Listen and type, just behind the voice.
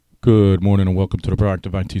Good morning and welcome to the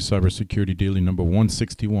Proactive IT Cybersecurity Daily number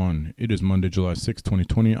 161. It is Monday, July 6,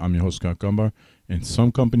 2020. I'm your host, Scott Gumbar, and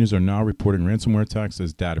some companies are now reporting ransomware attacks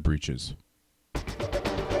as data breaches.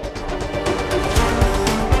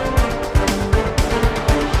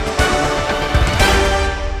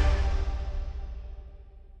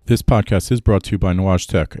 This podcast is brought to you by Nuage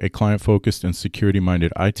Tech, a client-focused and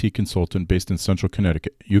security-minded IT consultant based in Central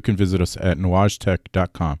Connecticut. You can visit us at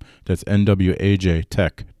nuagetech.com. That's NWAJ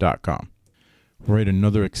tech.com. Right,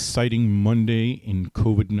 another exciting Monday in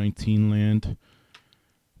COVID-19 land.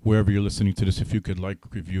 Wherever you're listening to this, if you could like,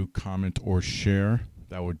 review, comment, or share,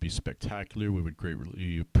 that would be spectacular. We would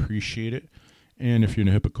greatly appreciate it. And if you're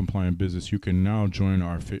in a HIPAA-compliant business, you can now join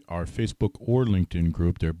our Facebook or LinkedIn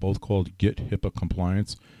group. They're both called Get HIPAA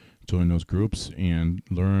Compliance. Join those groups and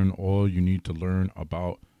learn all you need to learn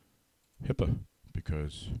about HIPAA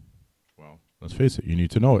because, well, let's face it, you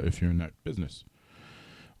need to know it if you're in that business.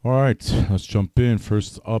 All right, let's jump in.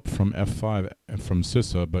 First up from F5, from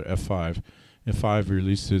CISA, but F5. F5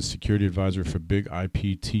 releases Security Advisory for Big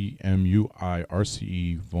IPTMUI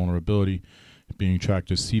RCE vulnerability being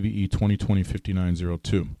tracked as CVE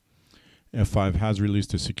 2020-5902. F5 has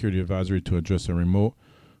released a security advisory to address a remote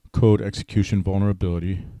code execution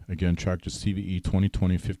vulnerability, again tracked as CVE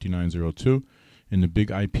 2020-5902, in the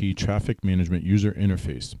Big IP traffic management user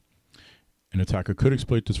interface. An attacker could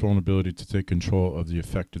exploit this vulnerability to take control of the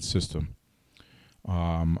affected system.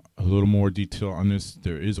 A little more detail on this.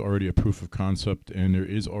 There is already a proof of concept and there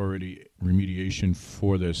is already remediation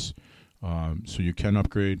for this. So you can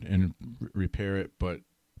upgrade and repair it, but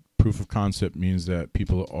proof of concept means that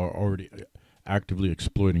people are already actively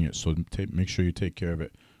exploiting it. So make sure you take care of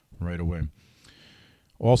it right away.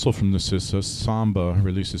 Also from the CISA, Samba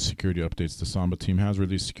releases security updates. The Samba team has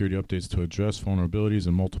released security updates to address vulnerabilities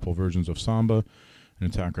in multiple versions of Samba. An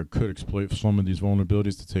attacker could exploit some of these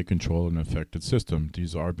vulnerabilities to take control of an affected system.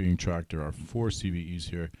 These are being tracked. There are 4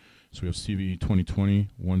 CVEs here. So we have CVE 2020,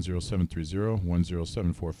 10730,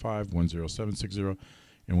 10745, 10760,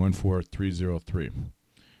 and 14303.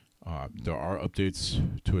 There are updates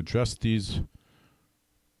to address these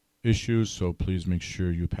issues, so please make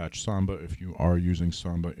sure you patch Samba if you are using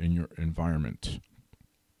Samba in your environment.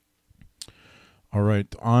 All right,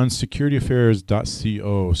 on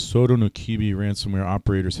securityaffairs.co, Sodinokibi ransomware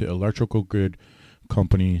operators hit electrical grid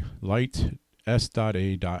company Light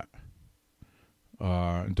S.A. Don't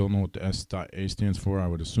know what the S.A. stands for. I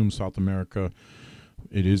would assume South America.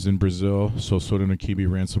 It is in Brazil. So Sodinokibi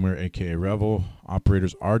ransomware, aka Revel,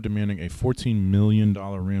 operators are demanding a $14 million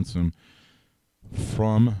ransom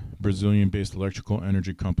from Brazilian-based electrical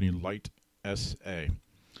energy company Light S.A.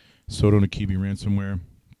 Sodinokibi ransomware,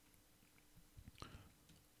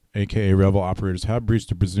 aka Revel, operators have breached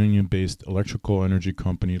the Brazilian-based electrical energy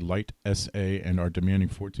company Light S.A. and are demanding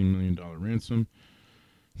 $14 million ransom.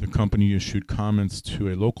 The company issued comments to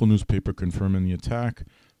a local newspaper confirming the attack.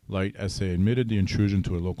 Light S.A. admitted the intrusion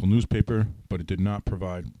to a local newspaper, but it did not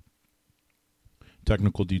provide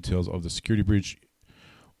technical details of the security breach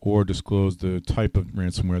or disclose the type of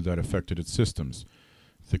ransomware that affected its systems.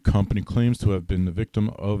 The company claims to have been the victim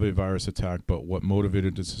of a virus attack, but what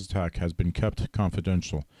motivated this attack has been kept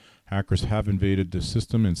confidential. Hackers have invaded the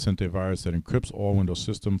system and sent a virus that encrypts all Windows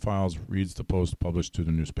system files, reads the post published to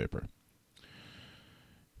the newspaper.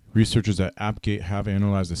 Researchers at AppGate have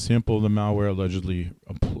analyzed a sample of the malware allegedly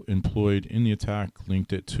employed in the attack,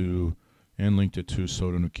 linked it to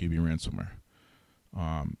Sodinokibi ransomware.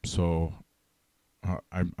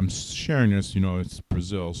 I'm sharing this, it's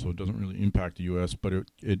Brazil, so it doesn't really impact the U.S., but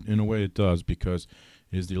it in a way it does because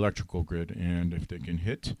it is the electrical grid, and if they can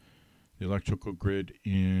hit the electrical grid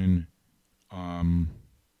in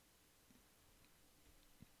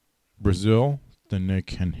Brazil, then they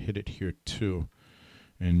can hit it here too,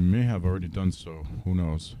 and may have already done so. Who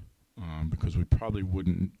knows? Because we probably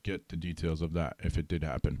wouldn't get the details of that if it did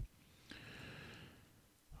happen.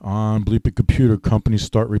 On Bleeping Computer, companies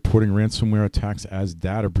start reporting ransomware attacks as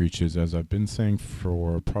data breaches. As I've been saying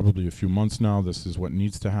for probably a few months now, this is what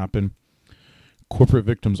needs to happen. Corporate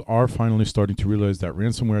victims are finally starting to realize that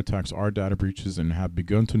ransomware attacks are data breaches and have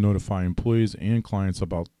begun to notify employees and clients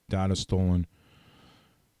about data stolen.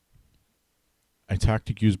 A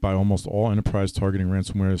tactic used by almost all enterprise targeting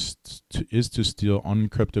ransomware is to steal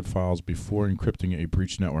unencrypted files before encrypting a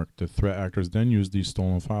breach network. The threat actors then use these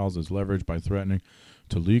stolen files as leverage by threatening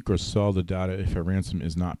to leak or sell the data if a ransom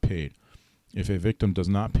is not paid. If a victim does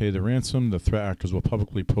not pay the ransom, the threat actors will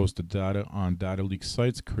publicly post the data on data leak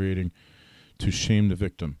sites, creating to shame the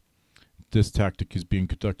victim. This tactic is being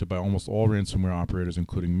conducted by almost all ransomware operators,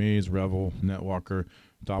 including Maze, Revel, NetWalker,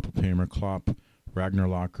 Doppelpaymer, Clop, Ragnar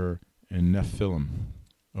Locker, and Nephilim.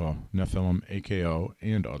 Nephilim, AKO,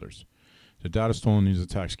 and others. The data stolen in these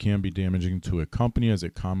attacks can be damaging to a company as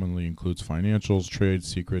it commonly includes financials, trade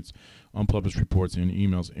secrets, unpublished reports, and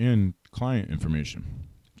emails, and client information,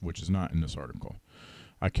 which is not in this article.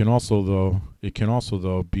 It can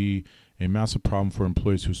also be a massive problem for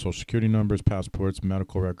employees whose social security numbers, passports,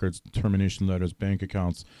 medical records, termination letters, bank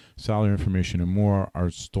accounts, salary information, and more are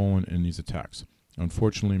stolen in these attacks.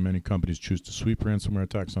 Unfortunately, many companies choose to sweep ransomware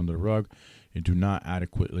attacks under the rug and do not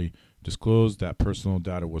adequately disclose that personal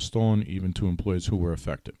data was stolen, even to employees who were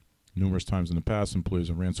affected. Numerous times in the past, employees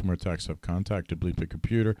of ransomware attacks have contacted Bleeping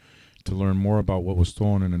Computer to learn more about what was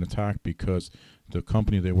stolen in an attack because the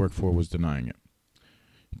company they work for was denying it.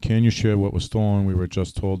 Can you share what was stolen? We were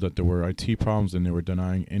just told that there were IT problems and they were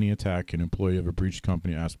denying any attack. An employee of a breached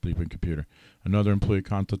company asked Bleeping Computer. Another employee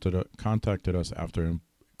contacted us after a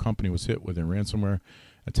company was hit with a ransomware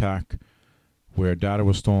attack where data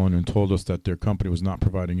was stolen and told us that their company was not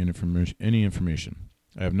providing any information.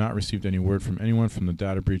 I have not received any word from anyone from the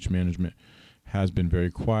data breach. Management has been very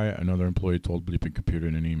quiet, another employee told Bleeping Computer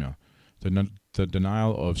in an email. The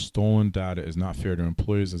denial of stolen data is not fair to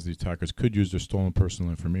employees, as the attackers could use their stolen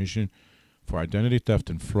personal information for identity theft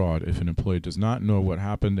and fraud. If an employee does not know what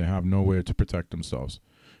happened, they have no way to protect themselves.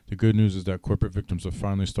 The good news is that corporate victims are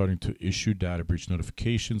finally starting to issue data breach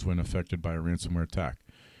notifications when affected by a ransomware attack.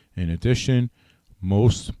 In addition,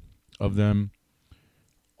 most of them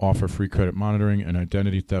offer free credit monitoring and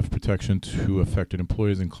identity theft protection to affected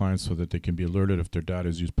employees and clients so that they can be alerted if their data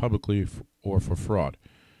is used publicly or for fraud.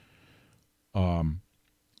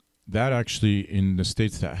 That actually, in the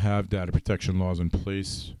states that have data protection laws in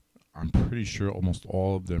place, I'm pretty sure almost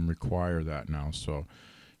all of them require that now. So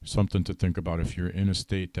something to think about if you're in a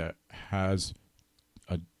state that has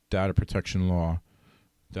a data protection law,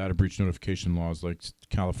 data breach notification laws, like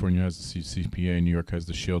California has the CCPA, New York has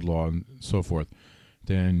the SHIELD law, and so forth,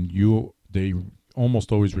 then they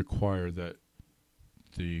almost always require that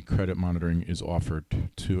the credit monitoring is offered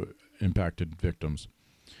to impacted victims.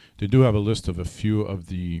 They do have a list of a few of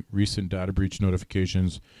the recent data breach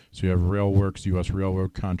notifications. So you have RailWorks, U.S.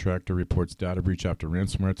 Railroad Contractor reports data breach after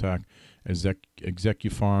ransomware attack.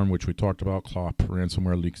 ExecuFarm, which we talked about, Clop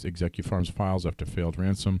ransomware leaks ExecuFarm's files after failed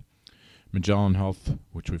ransom. Magellan Health,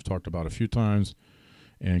 which we've talked about a few times,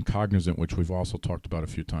 and Cognizant, which we've also talked about a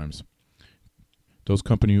few times. Those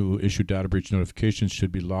companies who issue data breach notifications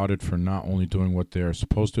should be lauded for not only doing what they're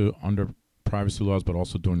supposed to under privacy laws, but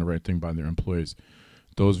also doing the right thing by their employees.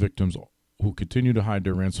 Those victims who continue to hide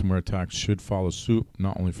their ransomware attacks should follow suit,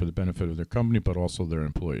 not only for the benefit of their company, but also their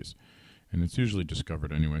employees. And it's usually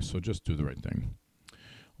discovered anyway, so just do the right thing.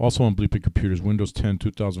 Also on Bleeping Computers, Windows 10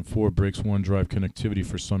 2004 breaks OneDrive connectivity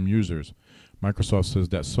for some users. Microsoft says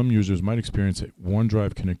that some users might experience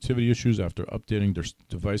OneDrive connectivity issues after updating their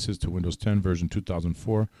devices to Windows 10 version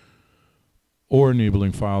 2004 or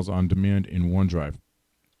enabling files on demand in OneDrive.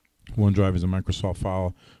 OneDrive is a Microsoft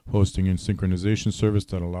file hosting and synchronization service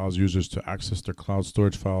that allows users to access their cloud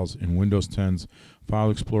storage files in Windows 10's File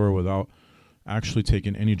Explorer without actually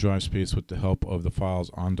taking any drive space with the help of the Files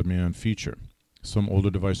on Demand feature. Some older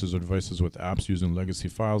devices or devices with apps using legacy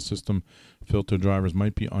file system filter drivers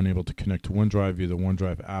might be unable to connect to OneDrive via the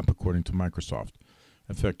OneDrive app, according to Microsoft.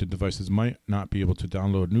 Affected devices might not be able to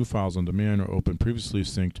download new files on demand or open previously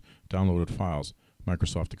synced downloaded files,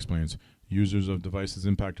 Microsoft explains. Users of devices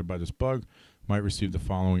impacted by this bug might receive the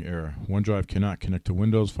following error. OneDrive cannot connect to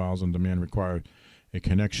Windows. Files on demand require a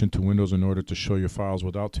connection to Windows in order to show your files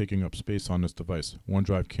without taking up space on this device.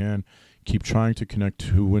 OneDrive can keep trying to connect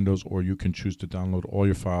to Windows, or you can choose to download all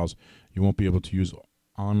your files. You won't be able to use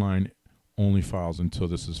online-only files until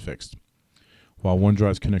this is fixed. While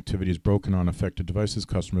OneDrive's connectivity is broken on affected devices,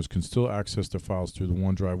 customers can still access their files through the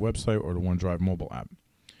OneDrive website or the OneDrive mobile app.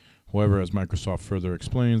 However, as Microsoft further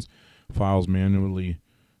explains, files manually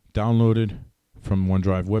downloaded from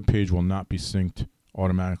OneDrive webpage will not be synced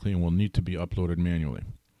automatically and will need to be uploaded manually.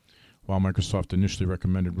 While Microsoft initially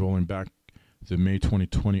recommended rolling back the May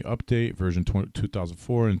 2020 update, version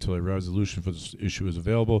 2004, until a resolution for this issue is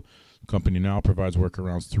available, the company now provides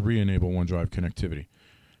workarounds to re-enable OneDrive connectivity.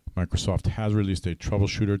 Microsoft has released a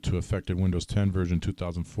troubleshooter to affected Windows 10 version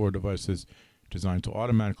 2004 devices designed to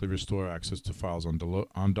automatically restore access to files on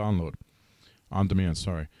demand.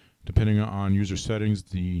 Depending on user settings,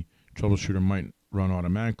 the troubleshooter might run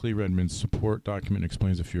automatically. Redmond's support document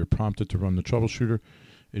explains if you're prompted to run the troubleshooter,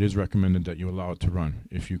 it is recommended that you allow it to run.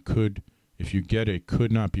 If you get a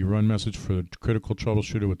could not be run message for the critical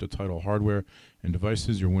troubleshooter with the title hardware and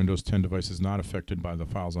devices, your Windows 10 device is not affected by the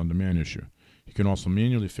files on demand issue. You can also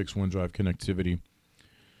manually fix OneDrive connectivity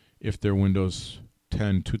if their Windows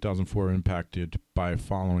 10 2004 impacted by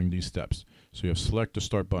following these steps. So you have select the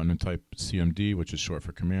start button and type CMD, which is short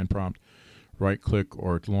for command prompt. Right click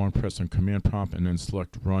or long press on command prompt and then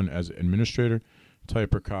select run as administrator.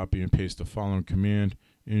 Type or copy and paste the following command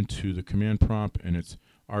into the command prompt, and it's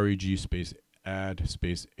reg space add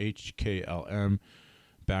space HKLM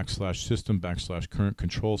 /system /current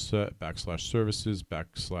control set /services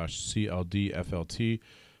 /CLD FLT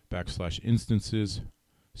 /instances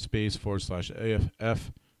space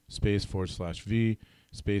 /AFF space /V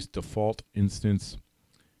space default instance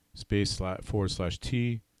space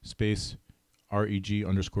 /T space reg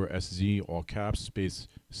underscore SZ all caps space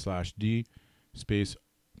 /D space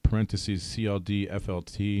parentheses CLD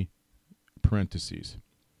FLT parentheses.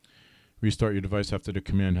 Restart your device after the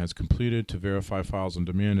command has completed. To verify files on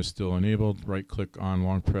demand is still enabled. Right click on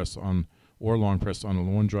long press on the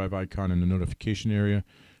OneDrive icon in the notification area.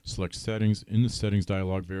 Select settings. In the settings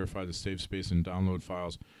dialog, verify the save space and download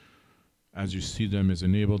files as you see them is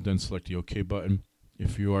enabled. Then select the OK button.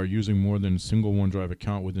 If you are using more than a single OneDrive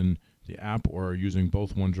account within the app or are using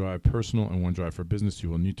both OneDrive Personal and OneDrive for Business, you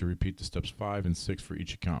will need to repeat the steps 5 and 6 for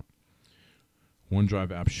each account.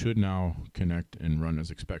 OneDrive app should now connect and run as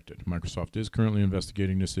expected. Microsoft is currently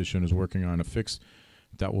investigating this issue and is working on a fix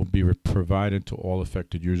that will be provided to all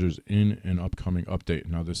affected users in an upcoming update.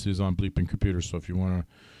 Now, this is on Bleeping Computer, so if you want to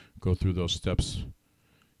go through those steps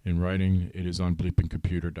in writing, it is on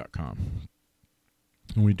bleepingcomputer.com.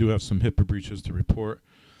 And we do have some HIPAA breaches to report.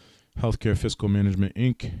 Healthcare Fiscal Management,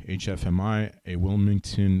 Inc., HFMI, a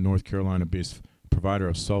Wilmington, North Carolina-based provider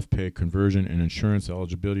of self-pay conversion and insurance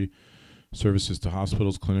eligibility services to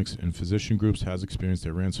hospitals, clinics, and physician groups, has experienced a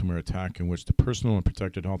ransomware attack in which the personal and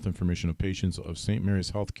protected health information of patients of St.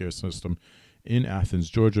 Mary's Healthcare System in Athens,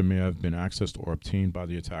 Georgia, may have been accessed or obtained by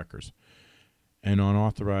the attackers. An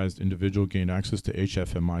unauthorized individual gained access to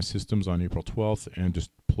HFMI systems on April 12th and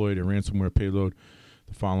deployed a ransomware payload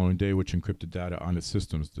the following day, which encrypted data on its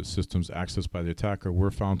systems. The systems accessed by the attacker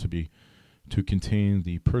were found to contain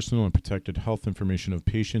the personal and protected health information of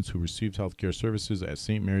patients who received healthcare services at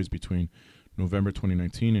St. Mary's between November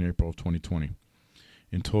 2019 and April of 2020.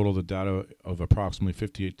 In total, the data of approximately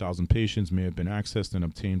 58,000 patients may have been accessed and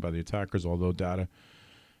obtained by the attackers, although data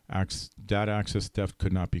access theft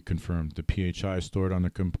could not be confirmed. The PHI stored on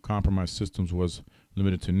the compromised systems was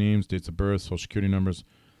limited to names, dates of birth, social security numbers,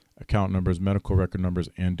 account numbers, medical record numbers,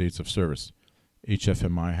 and dates of service.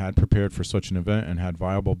 HFMI had prepared for such an event and had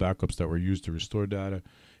viable backups that were used to restore data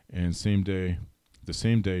and the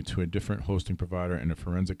same day to a different hosting provider, and a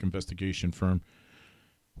forensic investigation firm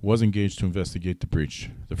was engaged to investigate the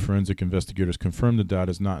breach. The forensic investigators confirmed the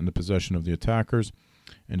data is not in the possession of the attackers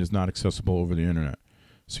and is not accessible over the internet.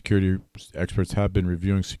 Security experts have been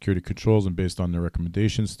reviewing security controls, and based on their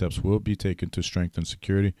recommendations, steps will be taken to strengthen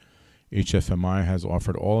security. HFMI has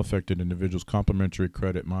offered all affected individuals complimentary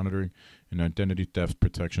credit monitoring and identity theft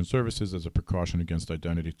protection services as a precaution against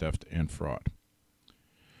identity theft and fraud.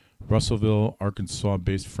 Russellville,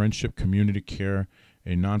 Arkansas-based Friendship Community Care,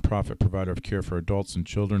 a nonprofit provider of care for adults and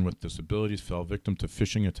children with disabilities, fell victim to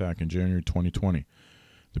phishing attack in January 2020.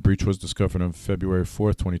 The breach was discovered on February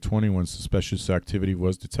 4, 2020, when suspicious activity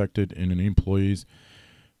was detected in an employee's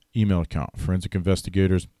email account. Forensic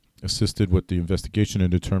investigators assisted with the investigation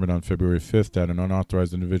and determined on February 5th that an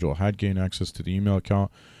unauthorized individual had gained access to the email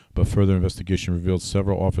account, but further investigation revealed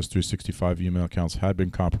several Office 365 email accounts had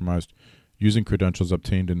been compromised using credentials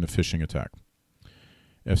obtained in the phishing attack.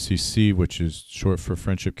 FCC, which is short for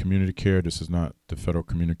Friendship Community Care, this is not the Federal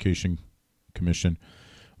Communication Commission,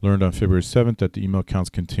 learned on February 7th that the email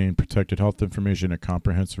accounts contained protected health information. A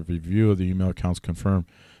comprehensive review of the email accounts confirmed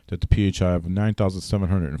that the PHI of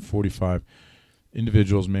 9,745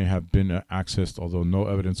 individuals may have been accessed, although no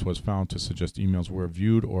evidence was found to suggest emails were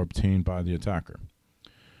viewed or obtained by the attacker.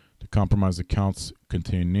 The compromised accounts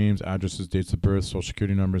contain names, addresses, dates of birth, social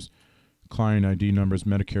security numbers, client ID numbers,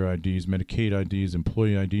 Medicare IDs, Medicaid IDs,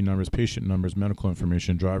 employee ID numbers, patient numbers, medical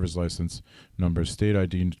information, driver's license numbers, state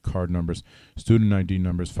ID card numbers, student ID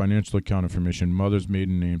numbers, financial account information, mother's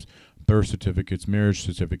maiden names, birth certificates, marriage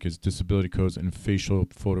certificates, disability codes, and facial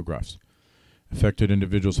photographs. Affected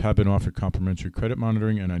individuals have been offered complimentary credit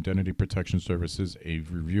monitoring and identity protection services. A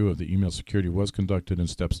review of the email security was conducted, and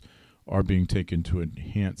steps are being taken to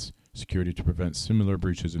enhance security to prevent similar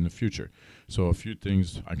breaches in the future. So a few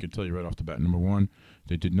things I can tell you right off the bat. Number one,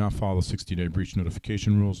 they did not follow 60-day breach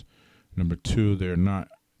notification rules. Number two, there is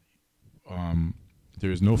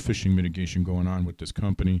no phishing mitigation going on with this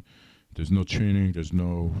company. There's no training. There's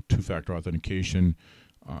no two-factor authentication.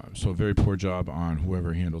 So a very poor job on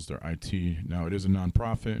whoever handles their IT. Now, it is a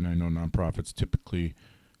nonprofit, and I know nonprofits typically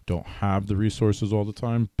don't have the resources all the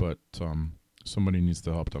time, but somebody needs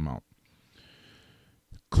to help them out.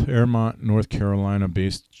 Claremont, North Carolina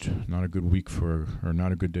based, not a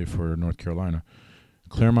good day for North Carolina.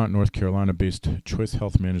 Claremont, North Carolina based Choice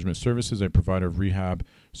Health Management Services, a provider of rehab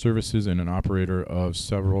services and an operator of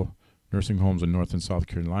several nursing homes in North and South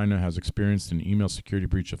Carolina, has experienced an email security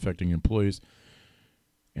breach affecting employees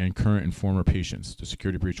and current and former patients. The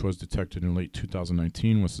security breach was detected in late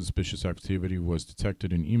 2019 when suspicious activity was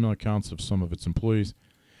detected in email accounts of some of its employees.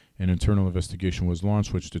 An internal investigation was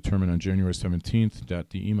launched, which determined on January 17th that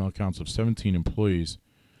the email accounts of 17 employees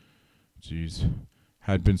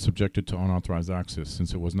had been subjected to unauthorized access.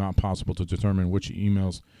 Since it was not possible to determine which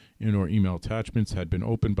emails or email attachments had been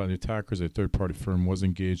opened by the attackers, a third-party firm was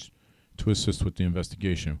engaged to assist with the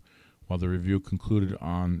investigation. While the review concluded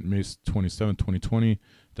on May 27, 2020,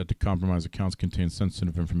 that the compromised accounts contained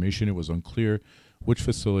sensitive information, it was unclear which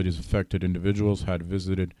facilities affected individuals had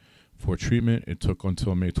visited for treatment. It took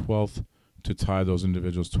until May 12th to tie those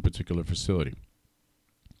individuals to a particular facility.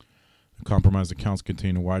 The compromised accounts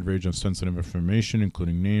contain a wide range of sensitive information,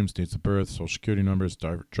 including names, dates of birth, social security numbers,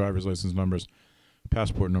 driver's license numbers,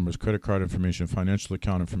 passport numbers, credit card information, financial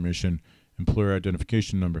account information, employer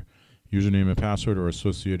identification number, username and password or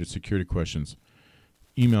associated security questions,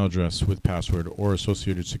 email address with password or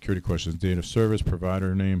associated security questions, date of service,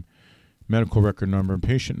 provider name, medical record number,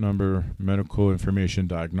 patient number, medical information,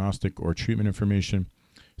 diagnostic or treatment information,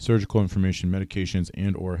 surgical information, medications,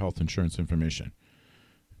 and or health insurance information.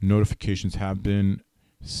 Notifications have been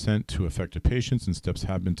sent to affected patients and steps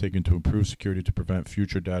have been taken to improve security to prevent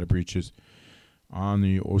future data breaches. On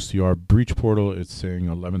the OCR breach portal, it's saying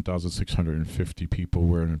 11,650 people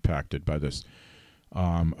were impacted by this.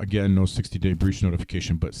 Again, no 60-day breach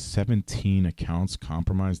notification, but 17 accounts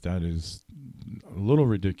compromised. That is a little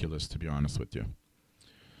ridiculous, to be honest with you.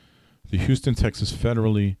 The Houston, Texas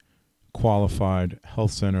federally qualified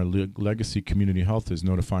health center Legacy Community Health is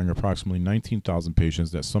notifying approximately 19,000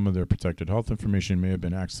 patients that some of their protected health information may have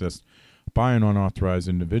been accessed by an unauthorized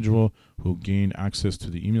individual who gained access to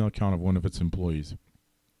the email account of one of its employees.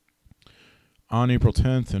 On April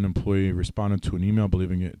 10th, an employee responded to an email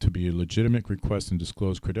believing it to be a legitimate request and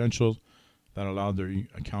disclosed credentials that allowed their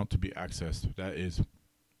account to be accessed. That is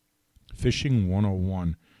phishing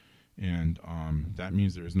 101, and that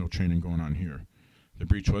means there is no training going on here. The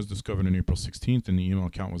breach was discovered on April 16th, and the email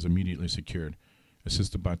account was immediately secured.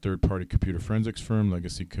 Assisted by third-party computer forensics firm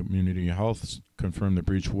Legacy Community Health, confirmed the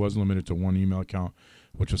breach was limited to one email account,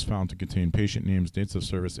 which was found to contain patient names, dates of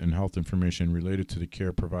service, and health information related to the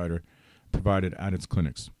care provided at its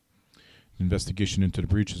clinics. The investigation into the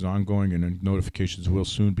breach is ongoing, and notifications will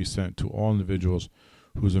soon be sent to all individuals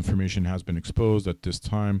whose information has been exposed. At this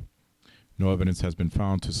time, no evidence has been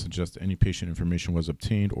found to suggest any patient information was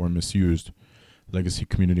obtained or misused. Legacy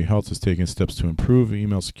Community Health has taken steps to improve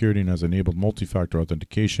email security and has enabled multi-factor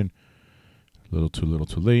authentication, little too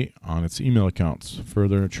late, on its email accounts.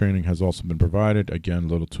 Further training has also been provided, again,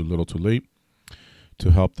 little too late,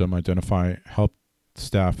 to help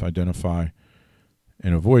staff identify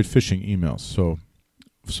and avoid phishing emails. So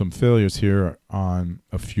some failures here on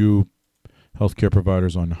a few healthcare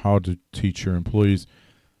providers on how to teach your employees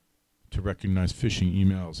to recognize phishing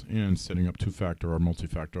emails and setting up two-factor or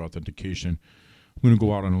multi-factor authentication. I'm going to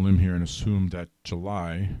go out on a limb here and assume that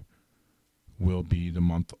July will be the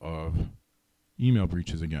month of email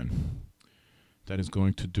breaches again. That is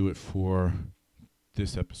going to do it for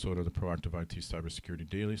this episode of the Proactive IT Cybersecurity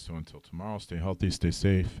Daily. So until tomorrow, stay healthy, stay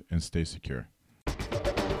safe, and stay secure.